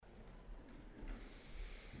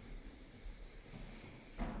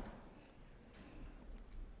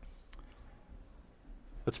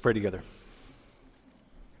Let's pray together.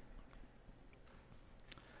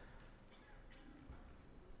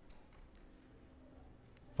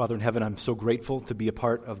 Father in heaven, I'm so grateful to be a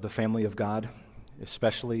part of the family of God,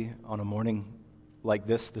 especially on a morning like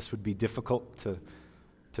this. This would be difficult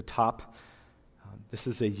to top. This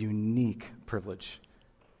is a unique privilege,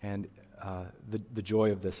 and the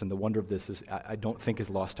joy of this and the wonder of this is I don't think is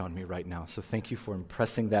lost on me right now. So thank you for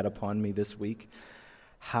impressing that upon me this week.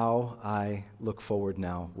 How I look forward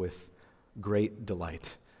now with great delight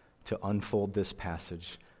to unfold this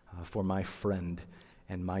passage for my friend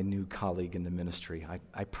and my new colleague in the ministry.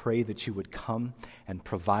 I pray that you would come and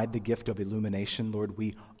provide the gift of illumination. Lord,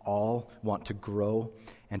 we all want to grow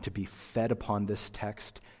and to be fed upon this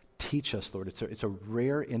text. Teach us, Lord. It's a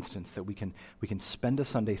rare instance that we can spend a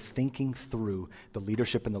Sunday thinking through the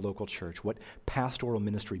leadership in the local church, what pastoral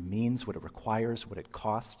ministry means, what it requires, what it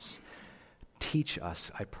costs. Teach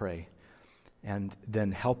us, I pray, and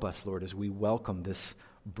then help us, Lord, as we welcome this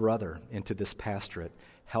brother into this pastorate.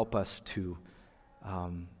 Help us to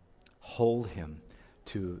hold him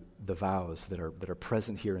to the vows that are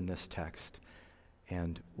present here in this text,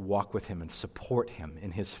 and walk with him and support him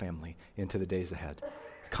in his family into the days ahead.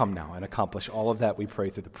 Come now and accomplish all of that, we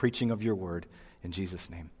pray, through the preaching of your word. In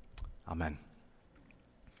Jesus' name, amen.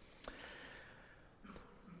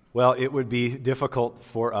 Well, it would be difficult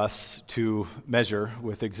for us to measure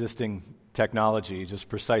with existing technology just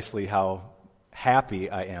precisely how happy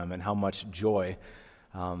I am and how much joy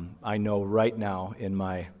I know right now in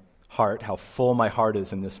my heart, how full my heart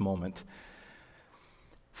is in this moment.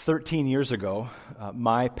 13 years ago,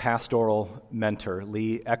 my pastoral mentor,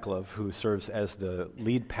 Lee Ecklev, who serves as the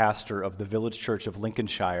lead pastor of the Village Church of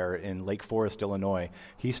Lincolnshire in Lake Forest, Illinois,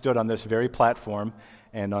 he stood on this very platform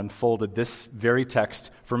and unfolded this very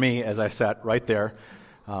text for me as I sat right there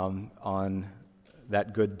on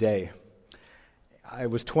that good day. I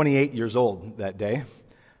was 28 years old that day.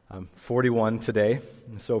 I'm 41 today,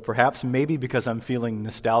 so perhaps maybe because I'm feeling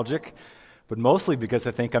nostalgic, but mostly because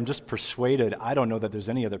I think I'm just persuaded. I don't know that there's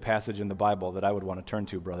any other passage in the Bible that I would want to turn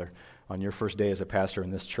to, brother, on your first day as a pastor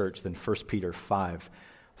in this church than 1 Peter 5.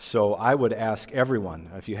 So I would ask everyone,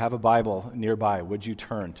 if you have a Bible nearby, would you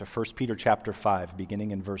turn to 1 Peter chapter 5,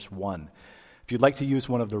 beginning in verse 1. If you'd like to use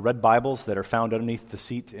one of the red Bibles that are found underneath the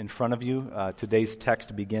seat in front of you, today's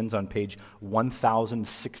text begins on page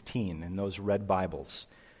 1016 in those red Bibles.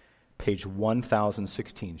 Page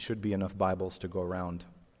 1016, should be enough Bibles to go around.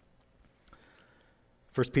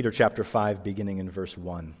 1 Peter chapter 5, beginning in verse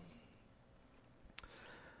 1.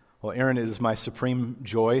 Well, Aaron, it is my supreme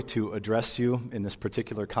joy to address you in this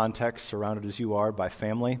particular context, surrounded as you are by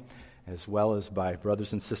family, as well as by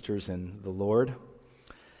brothers and sisters in the Lord,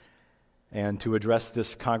 and to address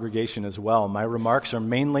this congregation as well. My remarks are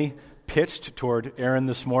mainly pitched toward Aaron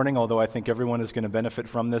this morning, although I think everyone is going to benefit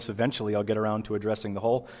from this. Eventually, I'll get around to addressing the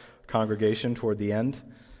whole congregation toward the end.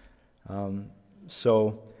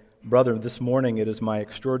 Brother, this morning it is my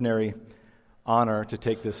extraordinary honor to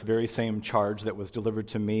take this very same charge that was delivered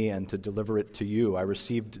to me and to deliver it to you. I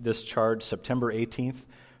received this charge September 18th,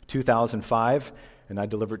 2005, and I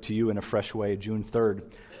deliver it to you in a fresh way June 3rd,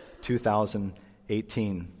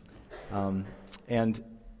 2018. And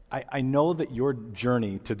I know that your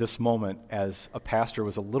journey to this moment as a pastor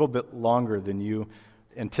was a little bit longer than you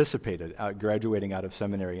anticipated graduating out of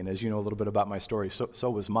seminary. And as you know a little bit about my story, so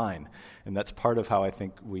was mine. And that's part of how I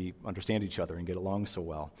think we understand each other and get along so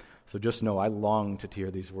well. So just know I longed to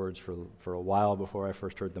hear these words for a while before I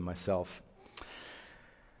first heard them myself.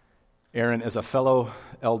 Aaron, as a fellow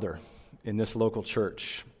elder in this local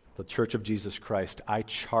church, the Church of Jesus Christ, I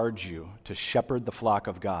charge you to shepherd the flock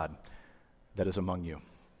of God that is among you.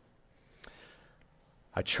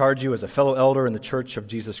 I charge you as a fellow elder in the Church of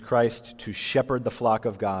Jesus Christ to shepherd the flock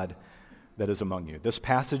of God that is among you. This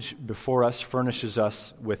passage before us furnishes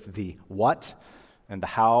us with the what and the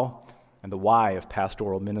how and the why of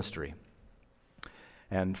pastoral ministry.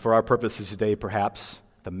 And for our purposes today, perhaps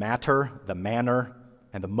the matter, the manner,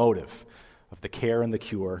 and the motive of the care and the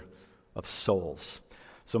cure of souls.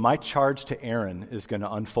 So my charge to Aaron is going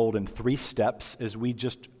to unfold in 3 steps as we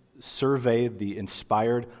just survey the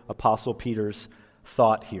inspired Apostle Peter's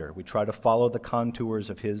thought here. We try to follow the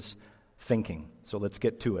contours of his thinking. So let's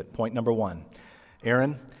get to it. Point number 1.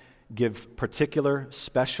 Aaron, give particular,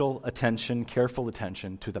 special attention, careful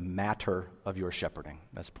attention to the matter of your shepherding.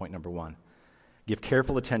 That's point number 1. Give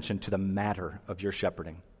careful attention to the matter of your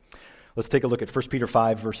shepherding. Let's take a look at 1 Peter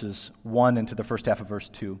 5, verses 1 into the first half of verse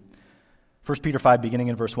 2. 1 Peter 5, beginning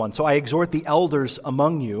in verse 1. So I exhort the elders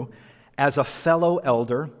among you as a fellow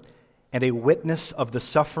elder and a witness of the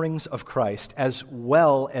sufferings of Christ, as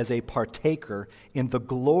well as a partaker in the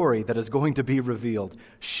glory that is going to be revealed.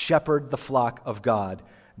 Shepherd the flock of God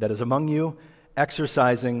that is among you,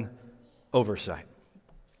 exercising oversight.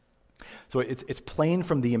 So it's plain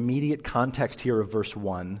from the immediate context here of verse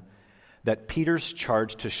 1 that Peter's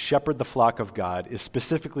charge to shepherd the flock of God is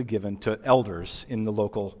specifically given to elders in the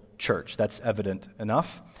local church. That's evident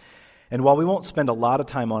enough. And while we won't spend a lot of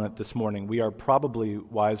time on it this morning, we are probably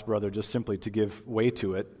wise, brother, just simply to give way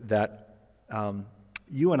to it, that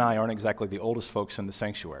you and I aren't exactly the oldest folks in the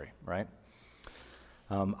sanctuary, right?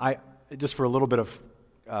 Just for a little bit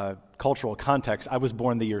of cultural context, I was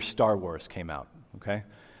born the year Star Wars came out, okay?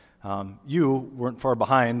 You weren't far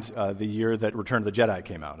behind the year that Return of the Jedi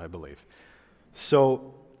came out, I believe.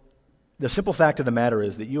 So the simple fact of the matter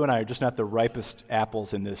is that you and I are just not the ripest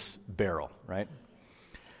apples in this barrel, right?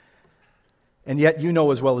 And yet you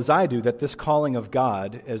know as well as I do that this calling of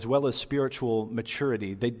God, as well as spiritual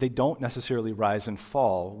maturity, they don't necessarily rise and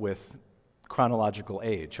fall with chronological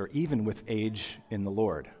age or even with age in the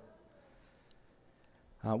Lord.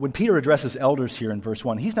 When Peter addresses elders here in verse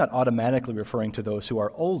 1, he's not automatically referring to those who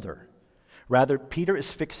are older. Rather, Peter is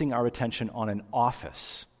fixing our attention on an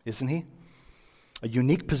office, isn't he? A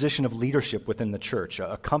unique position of leadership within the church,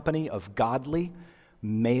 a company of godly,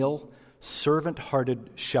 male,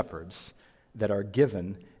 servant-hearted shepherds that are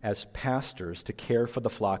given as pastors to care for the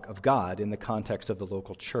flock of God in the context of the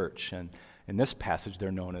local church. And in this passage,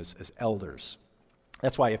 they're known as elders.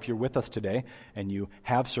 That's why if you're with us today and you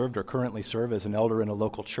have served or currently serve as an elder in a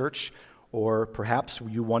local church, or perhaps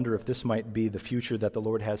you wonder if this might be the future that the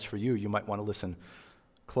Lord has for you, you might want to listen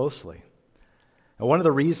closely. Now, one of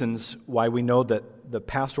the reasons why we know that the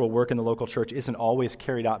pastoral work in the local church isn't always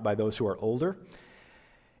carried out by those who are older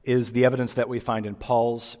is the evidence that we find in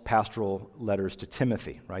Paul's pastoral letters to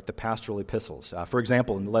Timothy, right? The pastoral epistles. For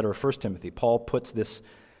example, in the letter of 1 Timothy, Paul puts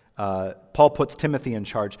Timothy in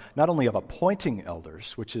charge not only of appointing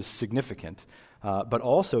elders, which is significant, but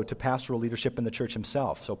also to pastoral leadership in the church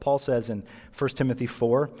himself. So Paul says in 1 Timothy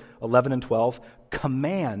 4:11 and 12,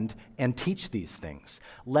 "Command and teach these things.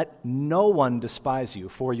 Let no one despise you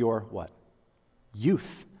for your" what?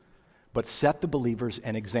 "Youth, but set the believers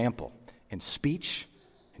an example in speech,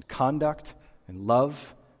 in conduct, in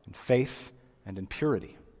love, in faith, and in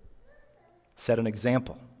purity." Set an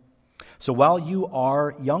example. So while you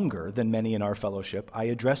are younger than many in our fellowship, I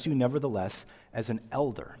address you nevertheless as an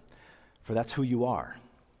elder, for that's who you are.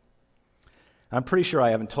 I'm pretty sure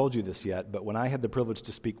I haven't told you this yet, but when I had the privilege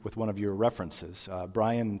to speak with one of your references,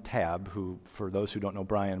 Brian Tabb, who, for those who don't know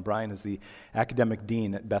Brian is the academic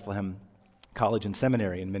dean at Bethlehem College and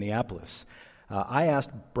Seminary in Minneapolis. I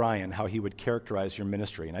asked Brian how he would characterize your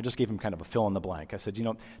ministry, and I just gave him kind of a fill in the blank. I said,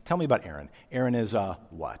 tell me about Aaron. Aaron is a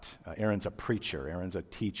what? Aaron's a preacher. Aaron's a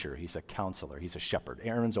teacher. He's a counselor. He's a shepherd.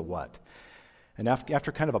 Aaron's a what? And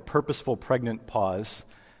after kind of a purposeful, pregnant pause,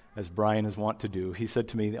 as Brian is wont to do, he said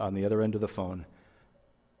to me on the other end of the phone,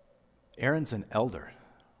 "Aaron's an elder.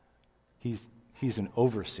 He's an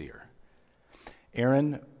overseer."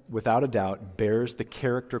 Aaron, without a doubt, bears the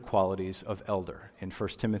character qualities of elder in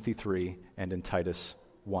 1 Timothy 3 and in Titus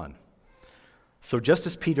 1. So just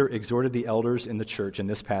as Peter exhorted the elders in the church in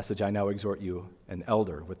this passage, I now exhort you, an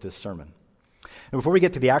elder, with this sermon. And before we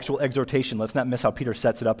get to the actual exhortation, let's not miss how Peter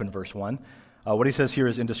sets it up in verse 1. What he says here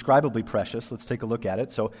is indescribably precious. Let's take a look at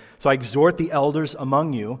it. So I exhort the elders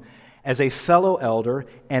among you as a fellow elder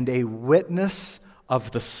and a witness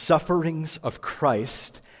of the sufferings of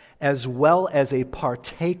Christ, as well as a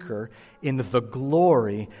partaker in the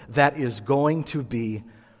glory that is going to be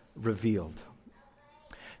revealed.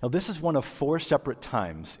 Now, this is one of 4 separate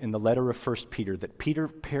times in the letter of 1 Peter that Peter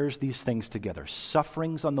pairs these things together.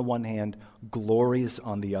 Sufferings on the one hand, glories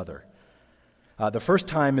on the other. The first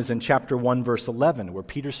time is in chapter 1, verse 11, where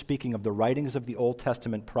Peter's speaking of the writings of the Old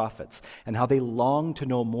Testament prophets and how they long to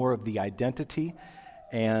know more of the identity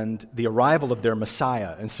and the arrival of their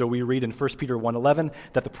Messiah. And so we read in 1 Peter 1:11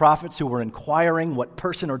 that the prophets who were inquiring what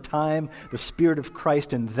person or time the Spirit of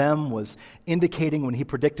Christ in them was indicating when he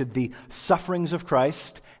predicted the sufferings of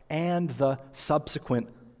Christ and the subsequent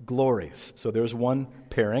glories. So there's one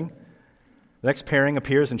pairing. The next pairing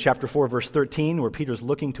appears in chapter 4, verse 13, where Peter's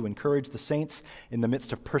looking to encourage the saints in the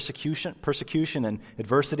midst of persecution and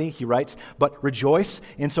adversity. He writes, "But rejoice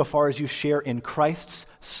insofar as you share in Christ's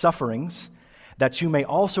sufferings, that you may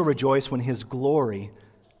also rejoice when his glory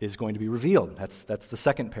is going to be revealed." That's the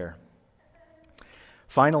second pair.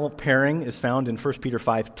 Final pairing is found in 1 Peter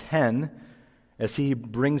 5:10, as he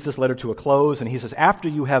brings this letter to a close, and he says, "After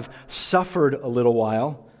you have suffered a little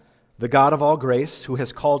while, the God of all grace, who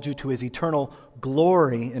has called you to his eternal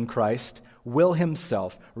glory in Christ, will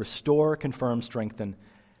himself restore, confirm, strengthen,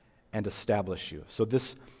 and establish you. So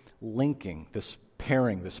this linking, this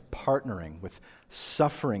pairing, this partnering with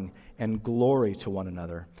suffering and glory to one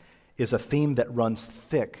another is a theme that runs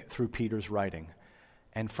thick through Peter's writing.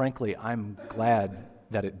 And frankly, I'm glad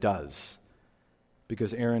that it does.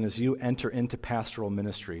 Because Aaron, as you enter into pastoral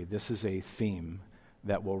ministry, this is a theme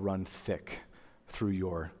that will run thick through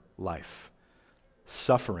your life.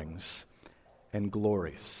 Sufferings and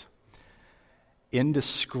glories.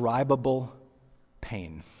 Indescribable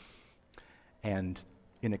pain and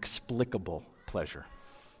inexplicable pleasure.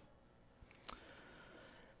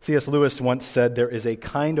 C.S. Lewis once said, there is a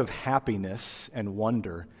kind of happiness and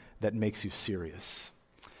wonder that makes you serious.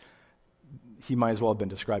 He might as well have been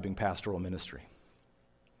describing pastoral ministry.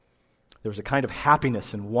 There's a kind of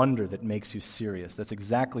happiness and wonder that makes you serious. That's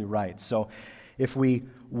exactly right. So if we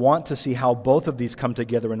want to see how both of these come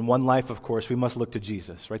together in one life, of course, we must look to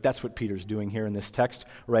Jesus, right? That's what Peter's doing here in this text,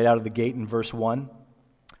 right out of the gate in verse 1.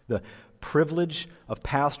 The privilege of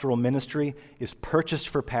pastoral ministry is purchased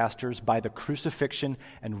for pastors by the crucifixion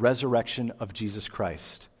and resurrection of Jesus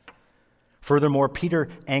Christ. Furthermore, Peter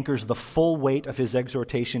anchors the full weight of his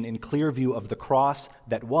exhortation in clear view of the cross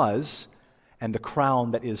that was and the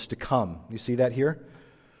crown that is to come. You see that here?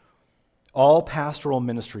 All pastoral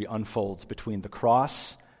ministry unfolds between the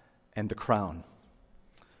cross and the crown.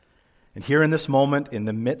 And here in this moment, in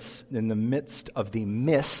the midst of the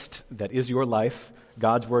mist that is your life,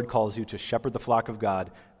 God's word calls you to shepherd the flock of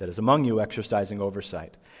God that is among you, exercising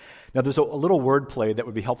oversight. Now, there's a little wordplay that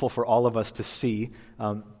would be helpful for all of us to see.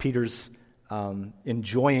 Peter's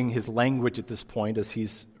enjoying his language at this point as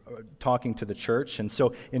he's talking to the church. And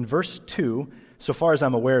so in verse 2, so far as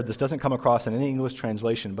I'm aware, this doesn't come across in any English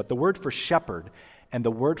translation, but the word for shepherd and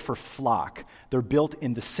the word for flock, they're built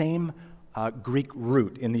in the same Greek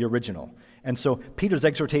root in the original. And so Peter's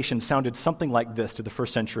exhortation sounded something like this to the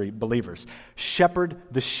first century believers. Shepherd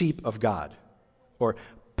the sheep of God, or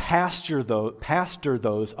pastor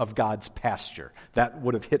those of God's pasture. That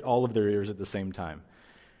would have hit all of their ears at the same time.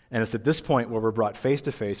 And it's at this point where we're brought face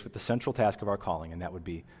to face with the central task of our calling, and that would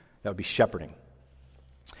be shepherding.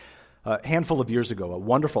 A handful of years ago, a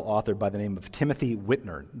wonderful author by the name of Timothy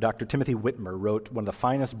Whitmer, Dr. Timothy Whitmer, wrote one of the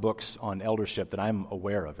finest books on eldership that I'm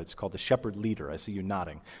aware of. It's called The Shepherd Leader. I see you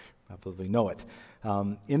nodding. You probably know it.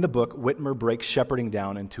 In the book, Whitmer breaks shepherding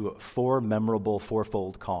down into a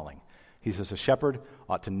fourfold calling. He says a shepherd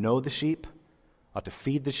ought to know the sheep, ought to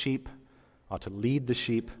feed the sheep, ought to lead the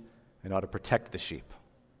sheep, and ought to protect the sheep.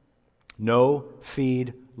 Know,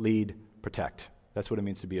 feed, lead, protect. That's what it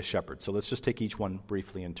means to be a shepherd. So let's just take each one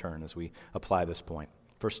briefly in turn as we apply this point.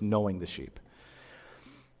 First, knowing the sheep.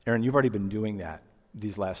 Aaron, you've already been doing that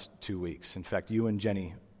these last 2 weeks. In fact, you and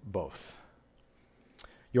Jenny both.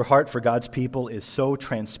 Your heart for God's people is so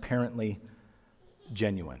transparently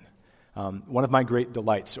genuine. One of my great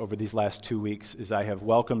delights over these last 2 weeks is I have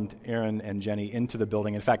welcomed Aaron and Jenny into the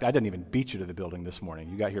building. In fact, I didn't even beat you to the building this morning.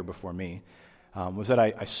 You got here before me. Was that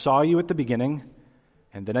I saw you at the beginning,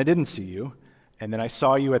 and then I didn't see you. And then I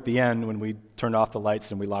saw you at the end when we turned off the lights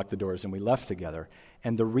and we locked the doors and we left together.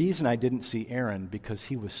 And the reason I didn't see Aaron, because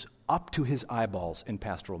he was up to his eyeballs in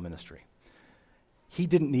pastoral ministry. He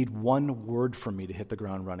didn't need one word from me to hit the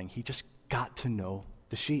ground running. He just got to know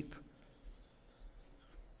the sheep.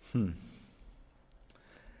 In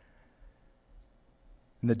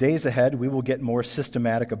the days ahead, we will get more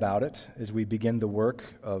systematic about it as we begin the work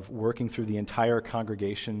of working through the entire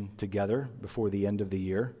congregation together before the end of the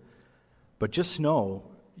year. But just know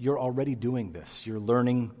you're already doing this. You're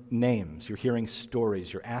learning names, you're hearing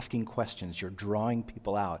stories, you're asking questions, you're drawing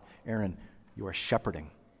people out. Aaron, you are shepherding.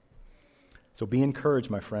 So be encouraged,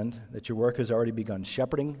 my friend, that your work has already begun.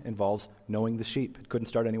 Shepherding involves knowing the sheep. It couldn't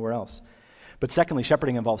start anywhere else. But secondly,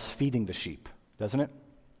 shepherding involves feeding the sheep, doesn't it?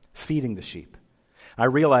 Feeding the sheep. I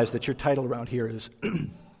realize that your title around here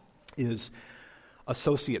is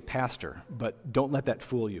associate pastor, but don't let that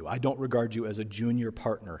fool you. I don't regard you as a junior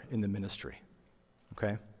partner in the ministry,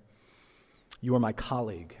 okay? You are my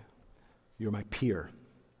colleague. You are my peer.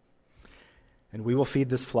 And we will feed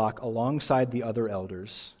this flock alongside the other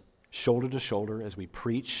elders, shoulder to shoulder, as we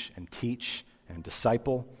preach and teach and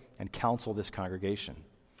disciple and counsel this congregation.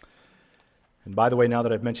 And by the way, now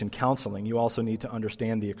that I've mentioned counseling, you also need to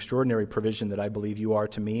understand the extraordinary provision that I believe you are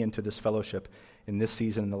to me and to this fellowship in this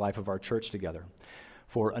season in the life of our church together.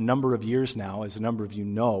 For a number of years now, as a number of you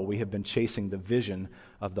know, we have been chasing the vision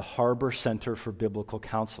of the Harbor Center for Biblical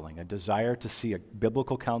Counseling, a desire to see a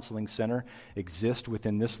biblical counseling center exist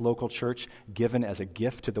within this local church, given as a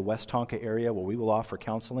gift to the West Tonka area, where we will offer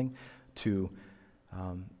counseling to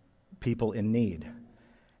people in need.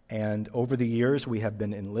 And over the years, we have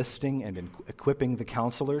been enlisting and equipping the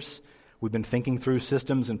counselors. We've been thinking through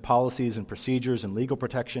systems and policies and procedures and legal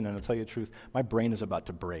protection, and I'll tell you the truth, my brain is about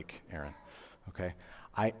to break, Aaron, okay?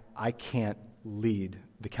 I can't lead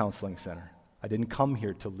the counseling center. I didn't come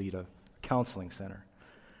here to lead a counseling center.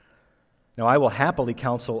 Now, I will happily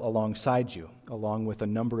counsel alongside you, along with a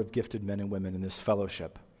number of gifted men and women in this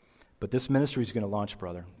fellowship. But this ministry is going to launch,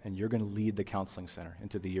 brother, and you're going to lead the counseling center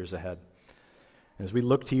into the years ahead. And as we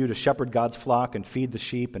look to you to shepherd God's flock and feed the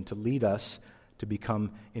sheep and to lead us to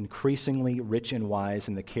become increasingly rich and wise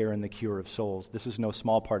in the care and the cure of souls, this is no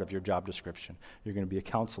small part of your job description. You're going to be a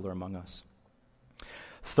counselor among us.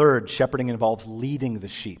 Third, shepherding involves leading the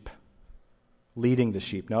sheep. Leading the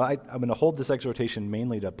sheep. Now, I'm going to hold this exhortation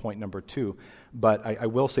mainly to point number 2, but I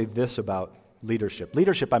will say this about leadership.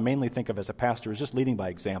 Leadership, I mainly think of as a pastor, is just leading by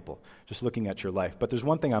example, just looking at your life. But there's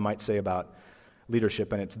one thing I might say about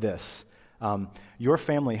leadership, and it's this. Your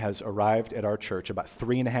family has arrived at our church about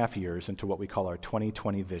 3.5 years into what we call our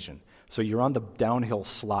 2020 vision. So you're on the downhill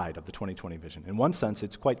slide of the 2020 vision. In one sense,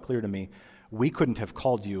 it's quite clear to me, we couldn't have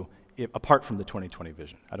called you apart from the 2020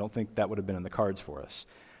 vision. I don't think that would have been in the cards for us.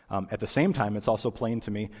 At the same time, it's also plain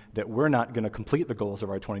to me that we're not going to complete the goals of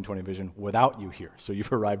our 2020 vision without you here. So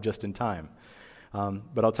you've arrived just in time.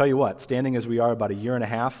 But I'll tell you what, standing as we are about 1.5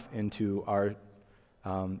 years into our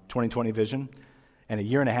 2020 vision, and 1.5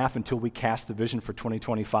 years until we cast the vision for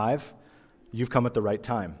 2025, you've come at the right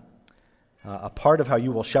time. A part of how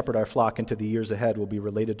you will shepherd our flock into the years ahead will be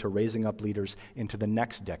related to raising up leaders into the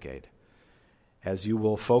next decade, as you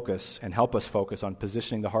will focus and help us focus on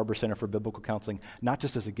positioning the Harbor Center for Biblical Counseling not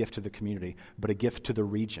just as a gift to the community, but a gift to the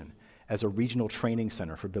region, as a regional training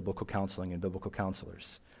center for biblical counseling and biblical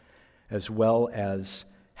counselors, as well as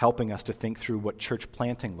helping us to think through what church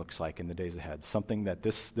planting looks like in the days ahead, something that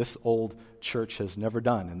this old church has never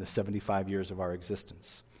done in the 75 years of our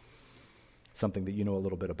existence, something that you know a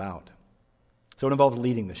little bit about. So it involves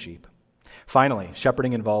leading the sheep. Finally,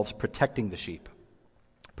 shepherding involves protecting the sheep.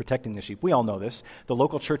 Protecting the sheep. We all know this. The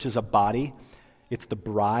local church is a body. It's the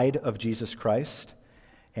bride of Jesus Christ.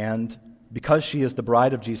 And because she is the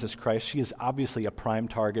bride of Jesus Christ, she is obviously a prime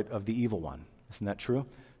target of the evil one. Isn't that true?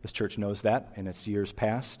 This church knows that in its years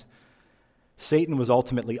past. Satan was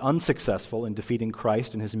ultimately unsuccessful in defeating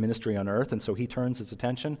Christ and his ministry on earth, and so he turns his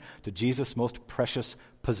attention to Jesus' most precious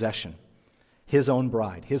possession, his own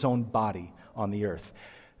bride, his own body on the earth.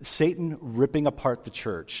 Satan ripping apart the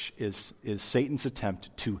church is Satan's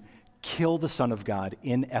attempt to kill the Son of God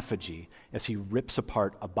in effigy as he rips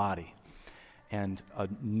apart a body. And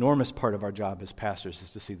an enormous part of our job as pastors is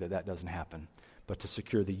to see that that doesn't happen, but to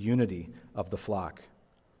secure the unity of the flock.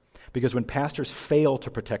 Because when pastors fail to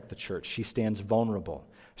protect the church, she stands vulnerable.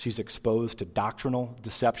 She's exposed to doctrinal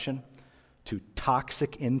deception, to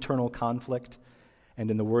toxic internal conflict, and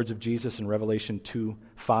in the words of Jesus in Revelation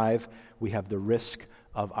 2:5, we have the risk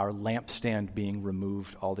of our lampstand being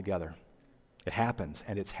removed altogether. It happens,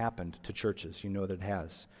 and it's happened to churches. You know that it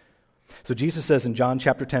has. So Jesus says in John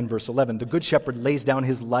chapter 10, verse 11, the good shepherd lays down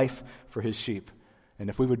his life for his sheep. And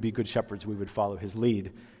if we would be good shepherds, we would follow his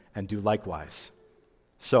lead and do likewise.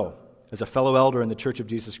 So, as a fellow elder in the Church of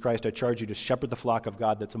Jesus Christ, I charge you to shepherd the flock of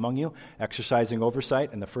God that's among you, exercising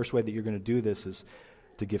oversight. And the first way that you're going to do this is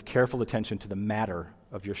to give careful attention to the matter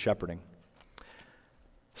of your shepherding.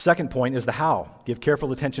 Second point is the how. Give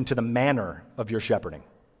careful attention to the manner of your shepherding.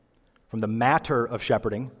 From the matter of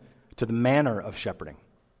shepherding to the manner of shepherding.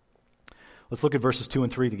 Let's look at verses 2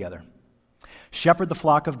 and 3 together. Shepherd the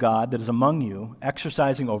flock of God that is among you,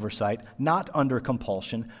 exercising oversight, not under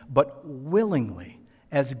compulsion, but willingly,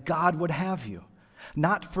 as God would have you.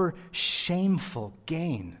 Not for shameful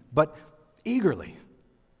gain, but eagerly.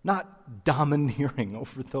 Not domineering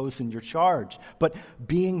over those in your charge, but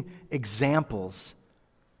being examples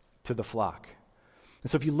to the flock. And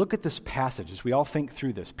so if you look at this passage, as we all think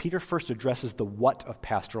through this, Peter first addresses the what of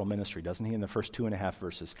pastoral ministry, doesn't he, in the first 2.5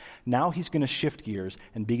 verses. Now he's going to shift gears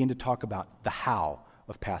and begin to talk about the how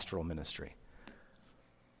of pastoral ministry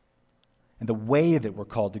and the way that we're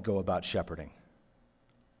called to go about shepherding.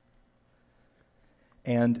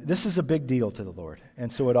 And this is a big deal to the Lord,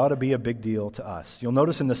 and so it ought to be a big deal to us. You'll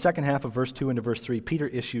notice in the second half of verse 2 into verse 3, Peter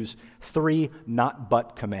issues 3 not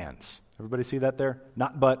but commands. Everybody see that there?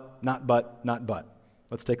 Not but, not but, not but.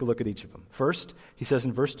 Let's take a look at each of them. First, he says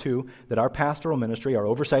in verse 2 that our pastoral ministry, our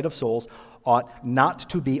oversight of souls, ought not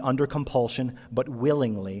to be under compulsion, but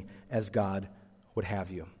willingly, as God would have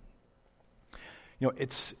you. You know,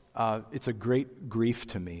 it's a great grief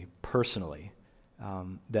to me personally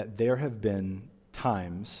that there have been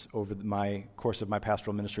times over my course of my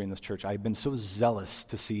pastoral ministry in this church, I've been so zealous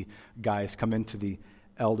to see guys come into the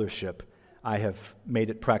eldership I have made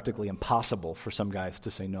it practically impossible for some guys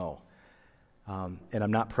to say no. And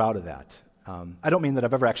I'm not proud of that. I don't mean that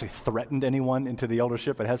I've ever actually threatened anyone into the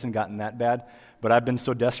eldership. It hasn't gotten that bad. But I've been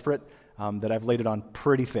so desperate that I've laid it on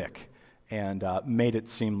pretty thick and made it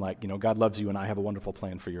seem like, God loves you and I have a wonderful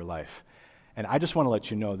plan for your life. And I just want to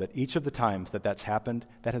let you know that each of the times that that's happened,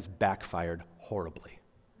 that has backfired horribly,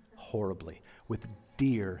 with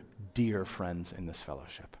dear, dear friends in this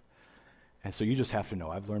fellowship. And so you just have to know,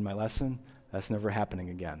 I've learned my lesson. That's never happening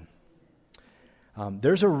again.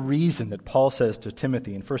 There's a reason that Paul says to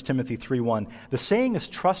Timothy in 1 Timothy 3:1, the saying is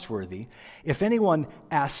trustworthy. If anyone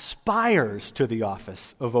aspires to the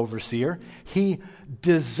office of overseer, he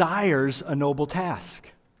desires a noble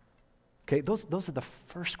task. Okay, those are the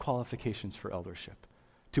first qualifications for eldership.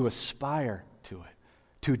 To aspire to it,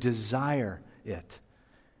 to desire it.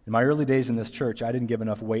 In my early days in this church, I didn't give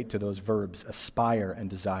enough weight to those verbs, aspire and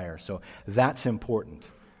desire. So that's important.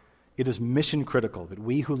 It is mission critical that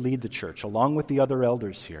we who lead the church, along with the other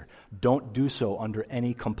elders here, don't do so under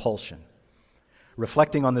any compulsion.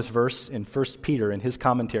 Reflecting on this verse in 1 Peter, in his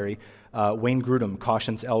commentary, Wayne Grudem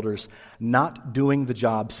cautions elders not doing the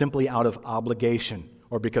job simply out of obligation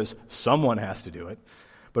or because someone has to do it,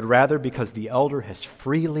 but rather because the elder has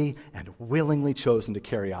freely and willingly chosen to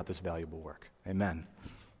carry out this valuable work. Amen.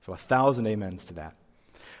 So 1,000 amens to that.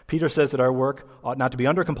 Peter says that our work ought not to be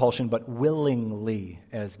under compulsion, but willingly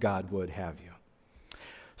as God would have you.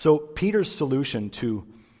 So Peter's solution to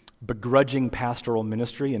begrudging pastoral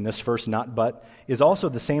ministry in this first not but is also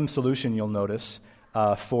the same solution you'll notice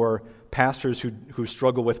for pastors who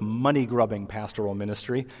struggle with money-grubbing pastoral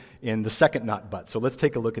ministry in the second not but. So let's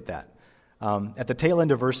take a look at that. At the tail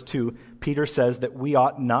end of verse 2, Peter says that we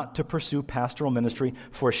ought not to pursue pastoral ministry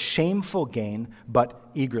for shameful gain, but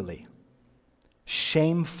eagerly.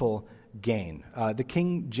 Shameful gain. The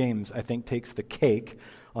King James, I think, takes the cake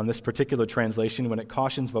on this particular translation when it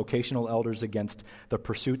cautions vocational elders against the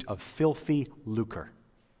pursuit of filthy lucre.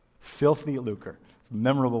 Filthy lucre. It's a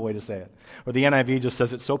memorable way to say it. Or the NIV just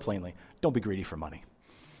says it so plainly. Don't be greedy for money.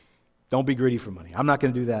 Don't be greedy for money. I'm not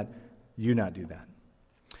going to do that. You not do that.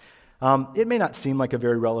 It may not seem like a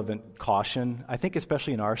very relevant caution. I think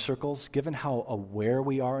especially in our circles, given how aware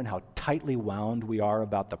we are and how tightly wound we are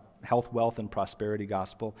about the health, wealth, and prosperity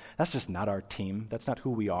gospel, that's just not our team. That's not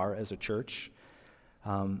who we are as a church.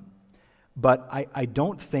 But I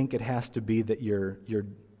don't think it has to be that you're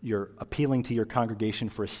appealing to your congregation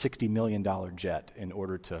for a $60 million jet in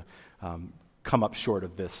order to come up short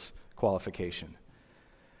of this qualification.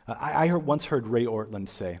 I once heard Ray Ortland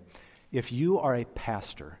say, if you are a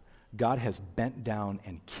pastor, God has bent down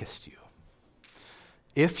and kissed you.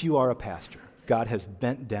 If you are a pastor, God has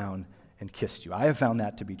bent down and kissed you. I have found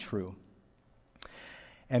that to be true.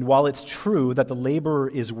 And while it's true that the laborer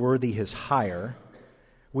is worthy his hire,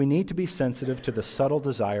 we need to be sensitive to the subtle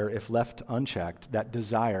desire, if left unchecked, that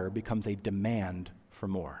desire becomes a demand for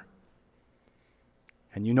more.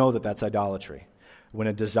 And you know that that's idolatry. When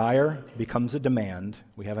a desire becomes a demand,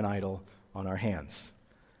 we have an idol on our hands.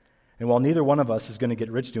 And while neither one of us is going to get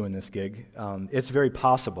rich doing this gig, it's very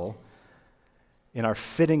possible in our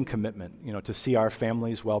fitting commitment, to see our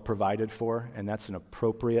families well provided for, and that's an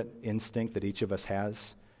appropriate instinct that each of us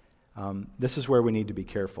has. This is where we need to be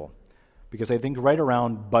careful, because I think right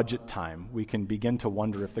around budget time, we can begin to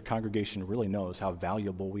wonder if the congregation really knows how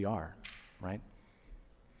valuable we are, right?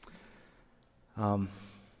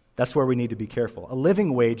 That's where we need to be careful. A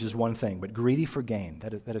living wage is one thing, but greedy for gain,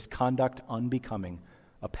 that is conduct unbecoming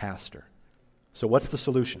a pastor. So what's the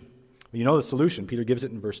solution? Well, you know the solution. Peter gives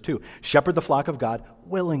it in verse 2. Shepherd the flock of God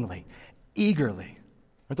willingly, eagerly.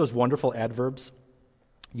 Aren't those wonderful adverbs?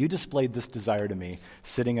 You displayed this desire to me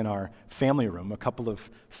sitting in our family room a couple of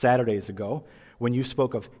Saturdays ago when you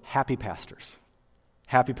spoke of happy pastors.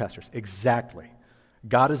 Happy pastors, exactly.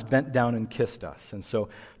 God has bent down and kissed us. And so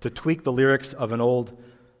to tweak the lyrics of an old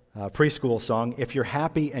preschool song, if you're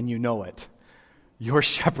happy and you know it, your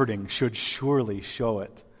shepherding should surely show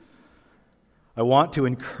it. I want to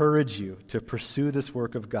encourage you to pursue this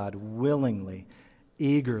work of God willingly,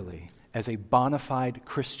 eagerly, as a bona fide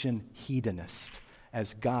Christian hedonist,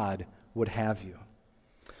 as God would have you.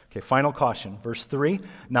 Okay, final caution. Verse 3,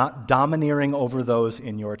 not domineering over those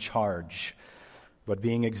in your charge, but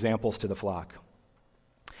being examples to the flock.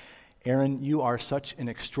 Aaron, you are such an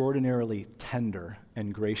extraordinarily tender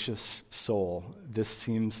and gracious soul. This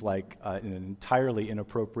seems like an entirely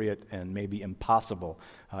inappropriate and maybe impossible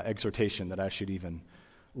exhortation that I should even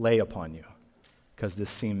lay upon you, because this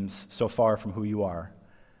seems so far from who you are.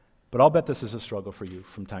 But I'll bet this is a struggle for you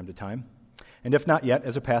from time to time. And if not yet,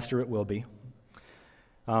 as a pastor, it will be.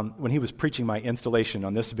 When he was preaching my installation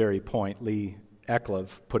on this very point, Lee Eklov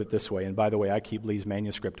put it this way, and by the way, I keep Lee's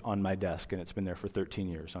manuscript on my desk, and it's been there for 13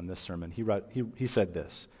 years on this sermon. He said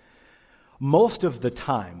this: most of the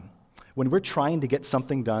time, when we're trying to get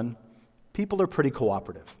something done, people are pretty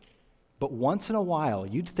cooperative. But once in a while,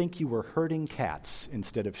 you'd think you were herding cats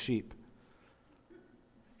instead of sheep.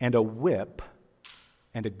 And a whip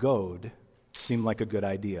and a goad seem like a good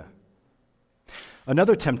idea.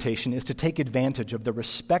 Another temptation is to take advantage of the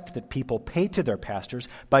respect that people pay to their pastors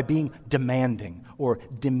by being demanding or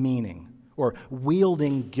demeaning or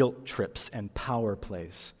wielding guilt trips and power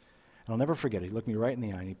plays. And I'll never forget it. He looked me right in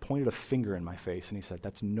the eye and he pointed a finger in my face and he said,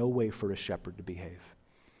 "That's no way for a shepherd to behave."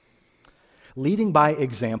 Leading by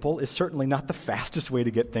example is certainly not the fastest way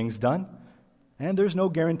to get things done. And there's no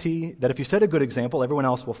guarantee that if you set a good example, everyone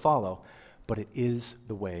else will follow. But it is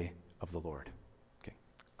the way of the Lord. Okay,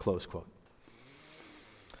 close quote.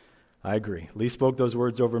 I agree. Lee spoke those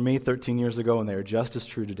words over me 13 years ago, and they are just as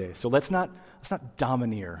true today. So let's not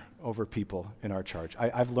domineer over people in our charge.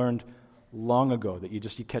 I've learned long ago that you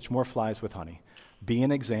catch more flies with honey. Be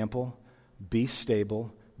an example, be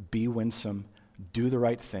stable, be winsome, do the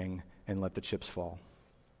right thing, and let the chips fall.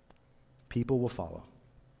 People will follow.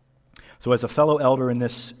 So as a fellow elder in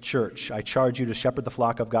this church, I charge you to shepherd the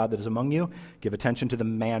flock of God that is among you. Give attention to the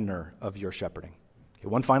manner of your shepherding. Okay,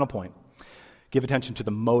 one final point. Give attention to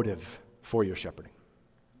the motive for your shepherding.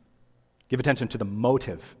 Give attention to the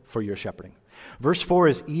motive for your shepherding. Verse 4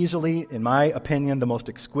 is easily, in my opinion, the most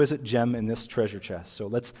exquisite gem in this treasure chest. So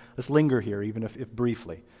let's linger here, even if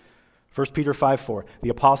briefly. 1 Peter 5:4, the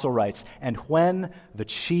apostle writes, "And when the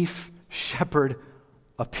chief shepherd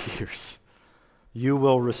appears, you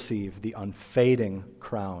will receive the unfading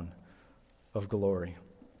crown of glory."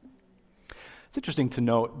 It's interesting to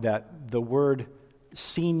note that the word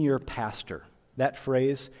senior pastor, that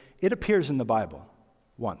phrase, it appears in the Bible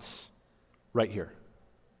once, right here.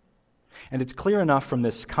 And it's clear enough from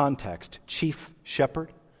this context, chief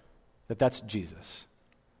shepherd, that that's Jesus.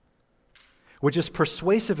 Which is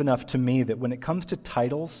persuasive enough to me that when it comes to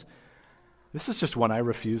titles, this is just one I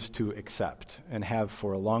refuse to accept and have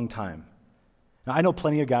for a long time. Now, I know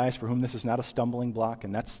plenty of guys for whom this is not a stumbling block,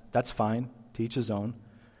 and that's fine, to each his own.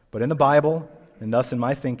 But in the Bible, and thus in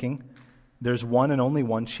my thinking, there's one and only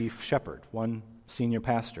one chief shepherd, one senior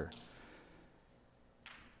pastor.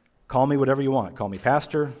 Call me whatever you want. Call me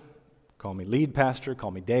pastor, call me lead pastor,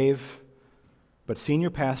 call me Dave. But senior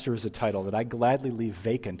pastor is a title that I gladly leave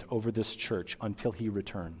vacant over this church until he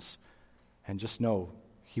returns. And just know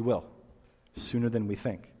he will, sooner than we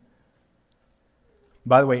think.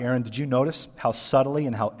 By the way, Aaron, did you notice how subtly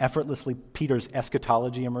and how effortlessly Peter's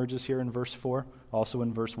eschatology emerges here in verse 4, also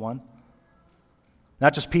in verse 1?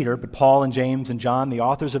 Not just Peter, but Paul and James and John, the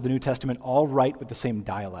authors of the New Testament, all write with the same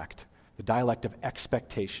dialect, the dialect of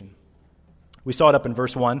expectation. We saw it up in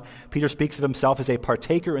verse 1. Peter speaks of himself as a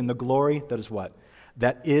partaker in the glory that is what?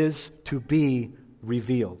 That is to be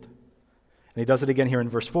revealed. And he does it again here in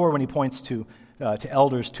verse 4 when he points to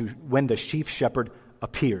elders to when the chief shepherd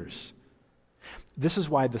appears. This is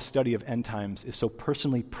why the study of end times is so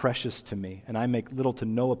personally precious to me, and I make little to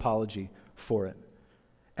no apology for it.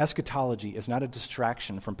 Eschatology is not a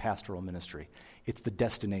distraction from pastoral ministry. It's the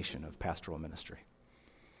destination of pastoral ministry.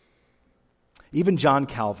 Even John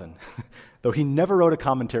Calvin, though he never wrote a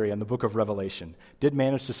commentary on the book of Revelation, did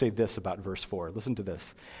manage to say this about verse 4. Listen to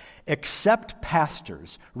this. "Except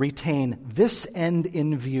pastors retain this end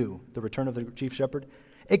in view," the return of the chief shepherd,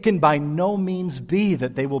 "it can by no means be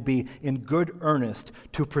that they will be in good earnest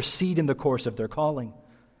to proceed in the course of their calling.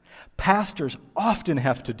 Pastors often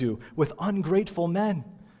have to do with ungrateful men,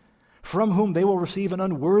 from whom they will receive an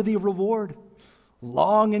unworthy reward.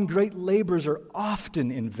 Long and great labors are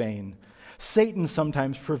often in vain. Satan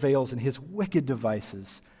sometimes prevails in his wicked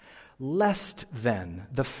devices. Lest then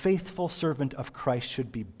the faithful servant of Christ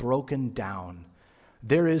should be broken down,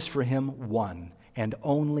 there is for him one and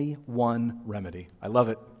only one remedy." I love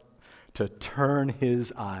it. "To turn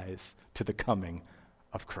his eyes to the coming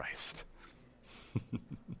of Christ."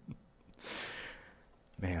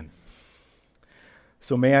 Man.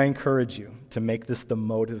 So may I encourage you to make this the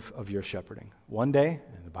motive of your shepherding. One day,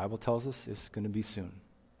 and the Bible tells us it's going to be soon.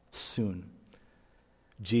 Soon.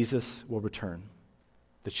 Jesus will return.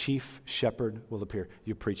 The chief shepherd will appear.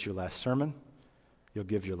 You preach your last sermon. You'll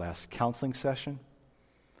give your last counseling session.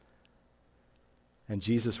 And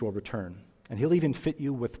Jesus will return. And he'll even fit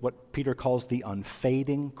you with what Peter calls the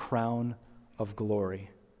unfading crown of glory,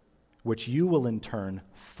 which you will in turn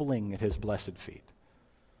fling at his blessed feet.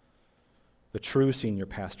 The true senior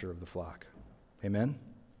pastor of the flock. Amen?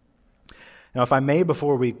 Now, if I may,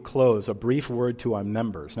 before we close, a brief word to our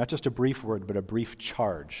members. Not just a brief word, but a brief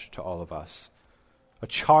charge to all of us. a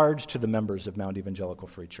charge to the members of Mount Evangelical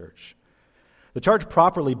Free Church. The charge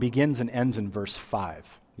properly begins and ends in verse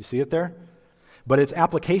 5. You see it there? But its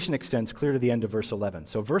application extends clear to the end of verse 11.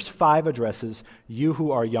 So verse 5 addresses you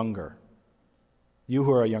who are younger. You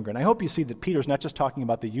who are younger. And I hope you see that Peter's not just talking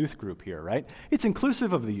about the youth group here, right? It's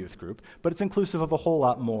inclusive of the youth group, but it's inclusive of a whole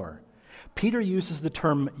lot more. Peter uses the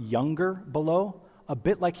term younger below a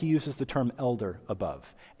bit like he uses the term elder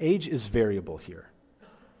above. Age is variable here.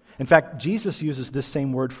 In fact, Jesus uses this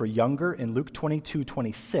same word for younger in Luke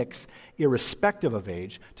 22:26, irrespective of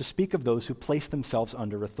age, to speak of those who place themselves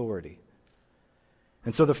under authority.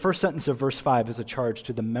 And so the first sentence of verse 5 is a charge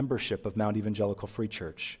to the membership of Mount Evangelical Free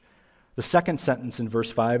Church. The second sentence in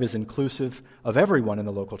verse 5 is inclusive of everyone in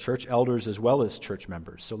the local church, elders as well as church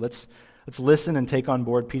members. So let's listen and take on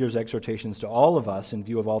board Peter's exhortations to all of us in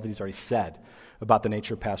view of all that he's already said about the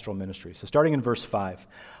nature of pastoral ministry. So starting in verse 5,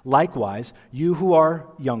 likewise, you who are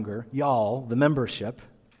younger, y'all, the membership,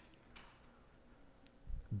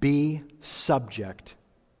 be subject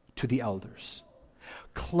to the elders.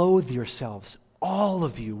 Clothe yourselves, all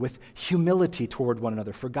of you, with humility toward one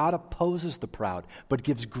another. For God opposes the proud, but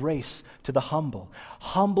gives grace to the humble.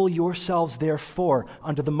 Humble yourselves, therefore,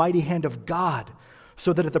 under the mighty hand of God,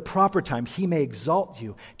 so that at the proper time he may exalt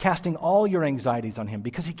you, casting all your anxieties on him,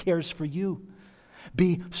 because he cares for you.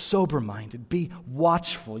 Be sober-minded, be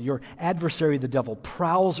watchful. Your adversary, the devil,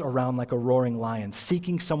 prowls around like a roaring lion,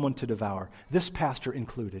 seeking someone to devour, this pastor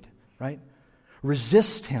included, right?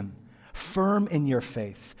 Resist him, firm in your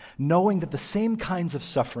faith, knowing that the same kinds of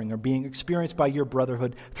suffering are being experienced by your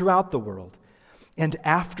brotherhood throughout the world. And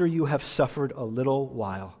after you have suffered a little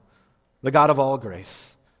while, the God of all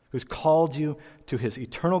grace, who's called you to his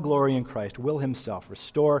eternal glory in Christ, will himself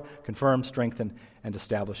restore, confirm, strengthen, and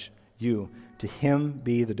establish you. To him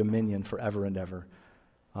be the dominion forever and ever.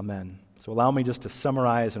 Amen. So allow me just to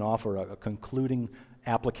summarize and offer a concluding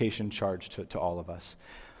application charge to all of us.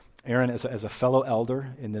 Aaron, as a fellow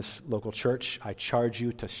elder in this local church, I charge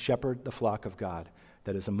you to shepherd the flock of God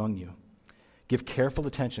that is among you. Give careful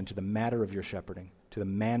attention to the matter of your shepherding, to the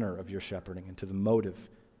manner of your shepherding, and to the motive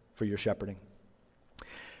for your shepherding.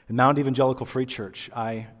 In Mount Evangelical Free Church,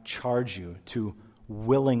 I charge you to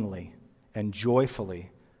willingly and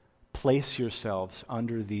joyfully place yourselves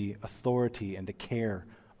under the authority and the care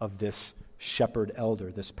of this shepherd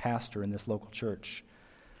elder, this pastor in this local church.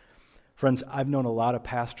 Friends, I've known a lot of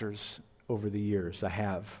pastors over the years, I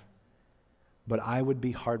have, but I would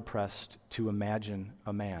be hard-pressed to imagine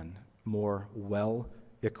a man more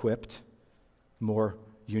well-equipped, more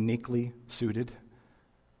uniquely suited,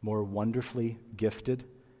 more wonderfully gifted,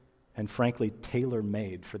 and frankly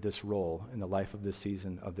tailor-made for this role in the life of this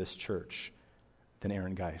season of this church than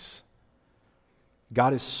Aaron Geis.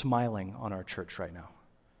 God is smiling on our church right now.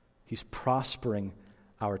 He's prospering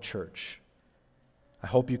our church. I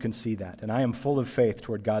hope you can see that. And I am full of faith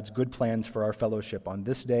toward God's good plans for our fellowship on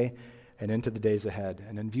this day and into the days ahead.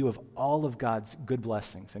 And in view of all of God's good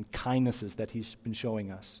blessings and kindnesses that he's been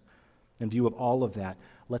showing us, in view of all of that,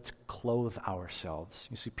 let's clothe ourselves.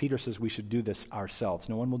 You see, Peter says we should do this ourselves.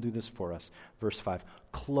 No one will do this for us. Verse 5,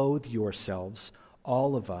 clothe yourselves,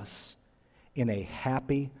 all of us, in a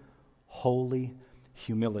happy, holy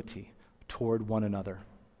humility toward one another.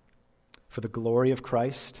 For the glory of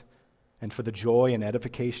Christ and for the joy and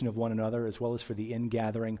edification of one another, as well as for the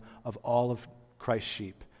ingathering of all of Christ's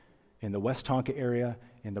sheep in the West Tonka area,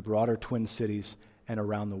 in the broader Twin Cities, and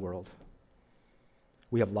around the world.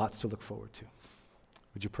 We have lots to look forward to.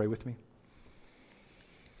 Would you pray with me?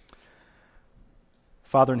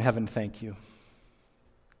 Father in heaven, thank you.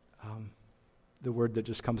 The word that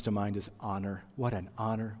just comes to mind is honor. What an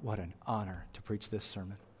honor to preach this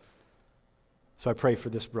sermon. So I pray for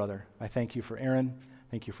this brother. I thank you for Aaron.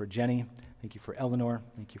 Thank you for Jenny. Thank you for Eleanor.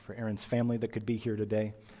 Thank you for Aaron's family that could be here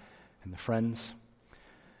today and the friends.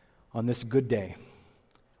 On this good day,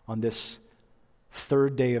 on this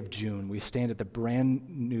third day of June, we stand at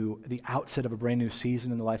the outset of a brand new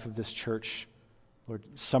season in the life of this church. Lord,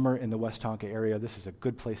 summer in the West Tonka area, this is a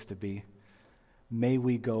good place to be. May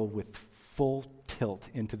we go with full tilt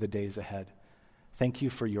into the days ahead. Thank you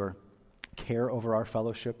for your care over our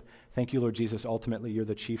fellowship. Thank you, Lord Jesus. Ultimately, you're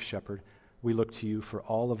the chief shepherd. We look to you for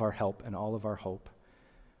all of our help and all of our hope.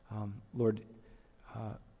 Lord,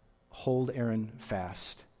 hold Aaron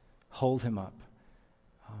fast. Hold him up.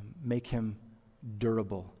 Make him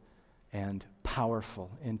durable and powerful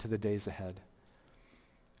into the days ahead.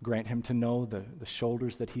 Grant him to know the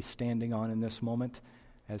shoulders that he's standing on in this moment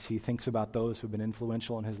as he thinks about those who've been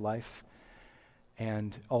influential in his life,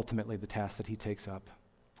 and ultimately the task that he takes up.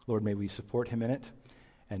 Lord, may we support him in it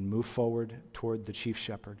and move forward toward the chief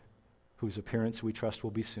shepherd, whose appearance we trust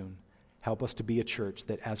will be soon. Help us to be a church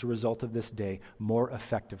that, as a result of this day, more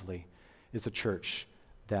effectively is a church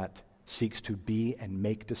that seeks to be and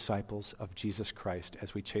make disciples of Jesus Christ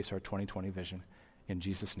as we chase our 2020 vision. In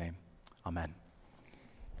Jesus' name, amen.